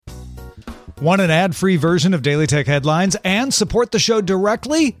Want an ad-free version of Daily Tech Headlines and support the show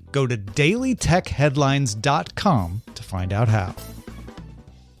directly? Go to dailytechheadlines.com to find out how.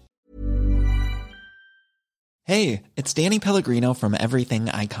 Hey, it's Danny Pellegrino from Everything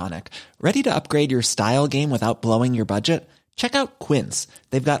Iconic. Ready to upgrade your style game without blowing your budget? Check out Quince.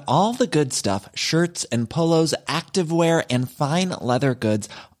 They've got all the good stuff, shirts and polos, activewear, and fine leather goods,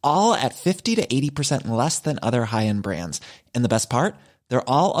 all at 50 to 80% less than other high-end brands. And the best part? They're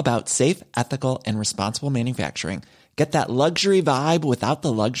all about safe, ethical, and responsible manufacturing. Get that luxury vibe without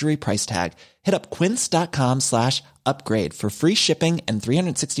the luxury price tag. Hit up quince.com/upgrade for free shipping and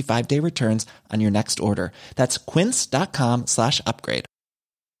 365-day returns on your next order. That's quince.com/upgrade.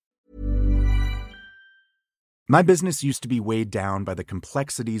 My business used to be weighed down by the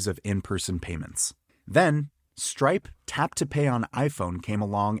complexities of in-person payments. Then, Stripe Tap to Pay on iPhone came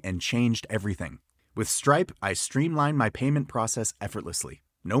along and changed everything. With Stripe, I streamlined my payment process effortlessly.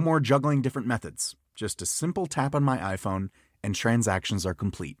 No more juggling different methods. Just a simple tap on my iPhone and transactions are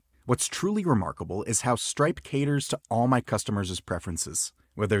complete. What's truly remarkable is how Stripe caters to all my customers' preferences.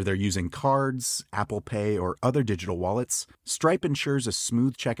 Whether they're using cards, Apple Pay, or other digital wallets, Stripe ensures a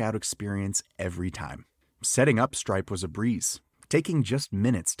smooth checkout experience every time. Setting up Stripe was a breeze, taking just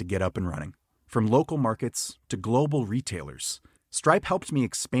minutes to get up and running. From local markets to global retailers, Stripe helped me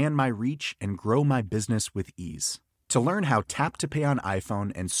expand my reach and grow my business with ease. To learn how Tap to Pay on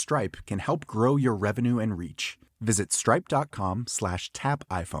iPhone and Stripe can help grow your revenue and reach, visit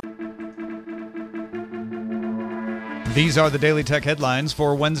stripe.com/tapiphone. These are the Daily Tech Headlines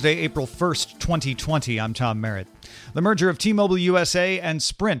for Wednesday, April 1st, 2020. I'm Tom Merritt. The merger of T-Mobile USA and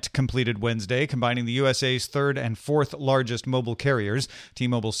Sprint completed Wednesday, combining the USA's third and fourth largest mobile carriers.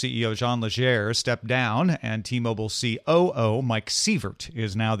 T-Mobile CEO Jean Leger stepped down, and T-Mobile COO Mike Sievert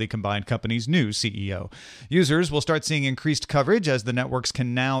is now the combined company's new CEO. Users will start seeing increased coverage as the networks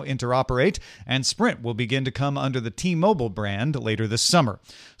can now interoperate, and Sprint will begin to come under the T-Mobile brand later this summer.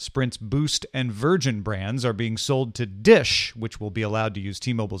 Sprint's Boost and Virgin brands are being sold to Dish, which will be allowed to use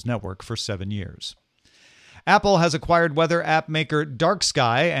T-Mobile's network for 7 years. Apple has acquired weather app maker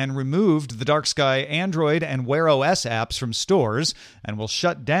DarkSky and removed the DarkSky Android and Wear OS apps from stores and will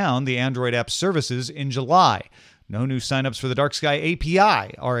shut down the Android app services in July. No new signups for the DarkSky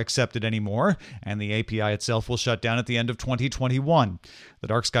API are accepted anymore, and the API itself will shut down at the end of 2021. The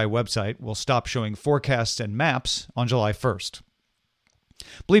DarkSky website will stop showing forecasts and maps on July 1st.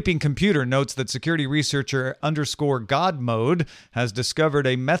 Bleeping Computer notes that security researcher _God_mode has discovered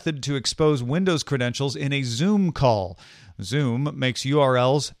a method to expose Windows credentials in a Zoom call. Zoom makes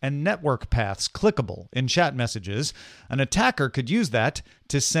URLs and network paths clickable in chat messages. An attacker could use that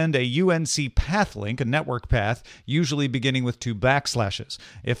to send a UNC path link, a network path, usually beginning with 2 backslashes.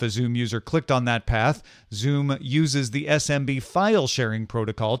 If a Zoom user clicked on that path, Zoom uses the SMB file sharing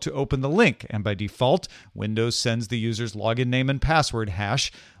protocol to open the link, and by default, Windows sends the user's login name and password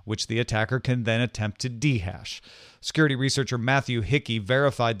hash, which the attacker can then attempt to dehash. Security researcher Matthew Hickey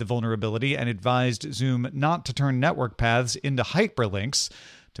verified the vulnerability and advised Zoom not to turn network paths into hyperlinks.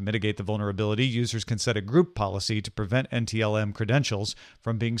 To mitigate the vulnerability, users can set a group policy to prevent NTLM credentials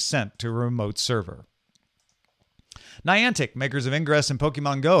from being sent to a remote server. Niantic, makers of Ingress and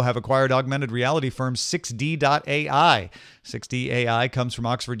Pokemon Go, have acquired augmented reality firm 6D.ai. 6D.ai comes from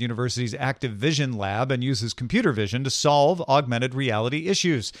Oxford University's Active Vision Lab and uses computer vision to solve augmented reality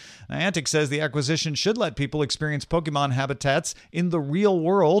issues. Niantic says the acquisition should let people experience Pokemon habitats in the real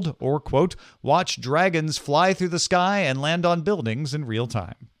world or, quote, watch dragons fly through the sky and land on buildings in real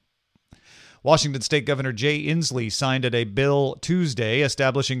time. Washington State Governor Jay Inslee signed a bill Tuesday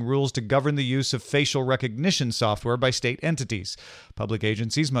establishing rules to govern the use of facial recognition software by state entities. Public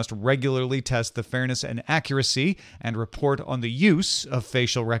agencies must regularly test the fairness and accuracy and report on the use of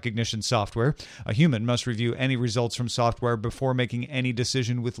facial recognition software. A human must review any results from software before making any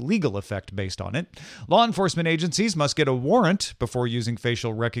decision with legal effect based on it. Law enforcement agencies must get a warrant before using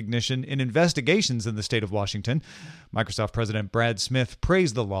facial recognition in investigations in the state of Washington. Microsoft President Brad Smith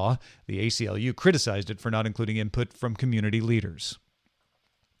praised the law. The ACLU criticized it for not including input from community leaders.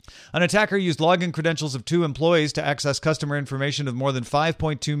 An attacker used login credentials of 2 employees to access customer information of more than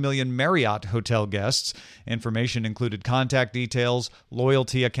 5.2 million Marriott hotel guests. Information included contact details,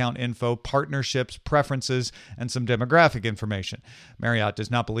 loyalty account info, partnerships, preferences, and some demographic information. Marriott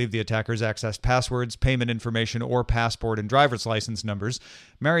does not believe the attackers accessed passwords, payment information, or passport and driver's license numbers.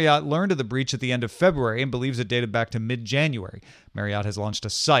 Marriott learned of the breach at the end of February and believes it dated back to mid-January. Marriott has launched a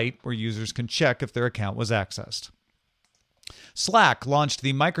site where users can check if their account was accessed. Slack launched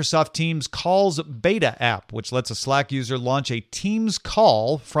the Microsoft Teams Calls beta app, which lets a Slack user launch a Teams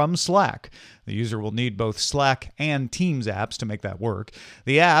call from Slack. The user will need both Slack and Teams apps to make that work.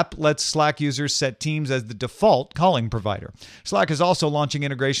 The app lets Slack users set Teams as the default calling provider. Slack is also launching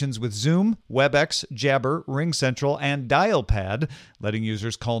integrations with Zoom, WebEx, Jabber, RingCentral, and Dialpad, letting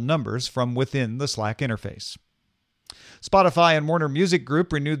users call numbers from within the Slack interface. Spotify and Warner Music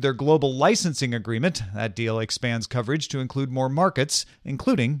Group renewed their global licensing agreement. That deal expands coverage to include more markets,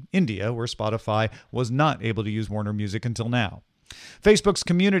 including India, where Spotify was not able to use Warner Music until now. Facebook's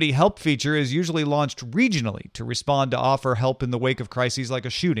community help feature is usually launched regionally to respond to offer help in the wake of crises like a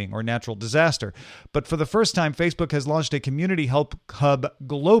shooting or natural disaster. But for the first time, Facebook has launched a community help hub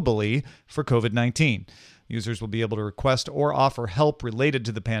globally for COVID-19. Users will be able to request or offer help related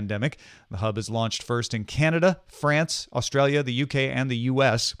to the pandemic. The hub is launched first in Canada, France, Australia, the UK, and the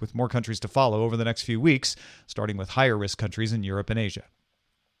US, with more countries to follow over the next few weeks, starting with higher-risk countries in Europe and Asia.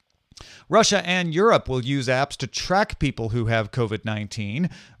 Russia and Europe will use apps to track people who have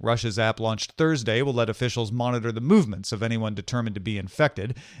COVID-19. Russia's app launched Thursday will let officials monitor the movements of anyone determined to be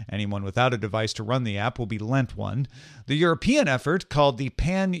infected. Anyone without a device to run the app will be lent one. The European effort, called the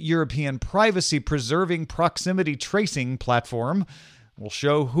Pan-European Privacy Preserving Proximity Tracing Platform, will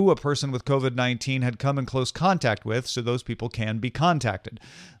show who a person with COVID-19 had come in close contact with so those people can be contacted.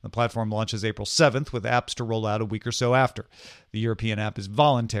 The platform launches April 7th with apps to roll out a week or so after. The European app is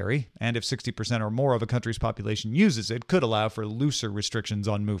voluntary, and if 60% or more of a country's population uses it, could allow for looser restrictions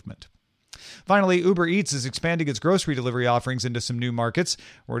on movement. Finally, Uber Eats is expanding its grocery delivery offerings into some new markets.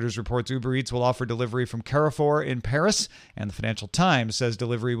 Reuters reports Uber Eats will offer delivery from Carrefour in Paris, and the Financial Times says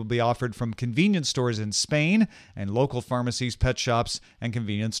delivery will be offered from convenience stores in Spain and local pharmacies, pet shops, and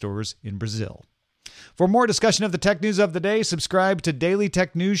convenience stores in Brazil. For more discussion of the tech news of the day, subscribe to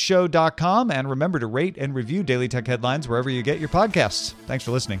dailytechnewsshow.com, and remember to rate and review Daily Tech Headlines wherever you get your podcasts. Thanks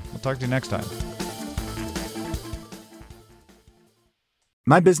for listening. We'll talk to you next time.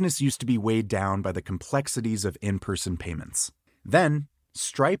 My business used to be weighed down by the complexities of in-person payments. Then,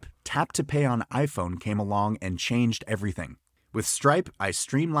 Stripe Tap to Pay on iPhone came along and changed everything. With Stripe, I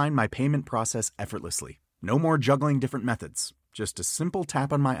streamlined my payment process effortlessly. No more juggling different methods. Just a simple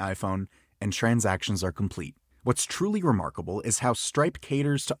tap on my iPhone and transactions are complete. What's truly remarkable is how Stripe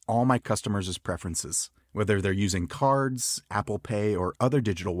caters to all my customers' preferences. Whether they're using cards, Apple Pay, or other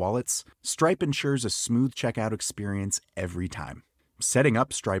digital wallets, Stripe ensures a smooth checkout experience every time. Setting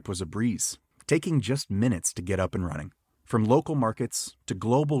up Stripe was a breeze, taking just minutes to get up and running. From local markets to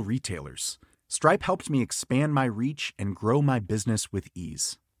global retailers, Stripe helped me expand my reach and grow my business with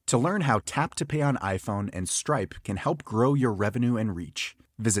ease. To learn how Tap to Pay on iPhone and Stripe can help grow your revenue and reach,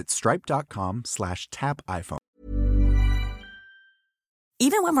 visit stripe.com/tapiphone.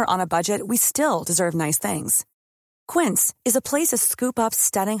 Even when we're on a budget, we still deserve nice things. Quince is a place to scoop up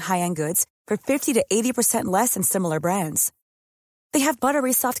stunning high-end goods for 50 to 80% less than similar brands. They have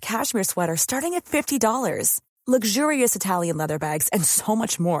buttery soft cashmere sweaters starting at $50, luxurious Italian leather bags, and so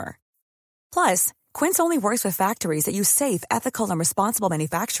much more. Plus, Quince only works with factories that use safe, ethical, and responsible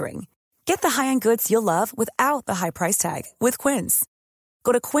manufacturing. Get the high-end goods you'll love without the high price tag with Quince.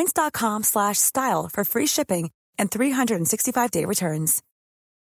 Go to quince.com/style for free shipping and 365-day returns.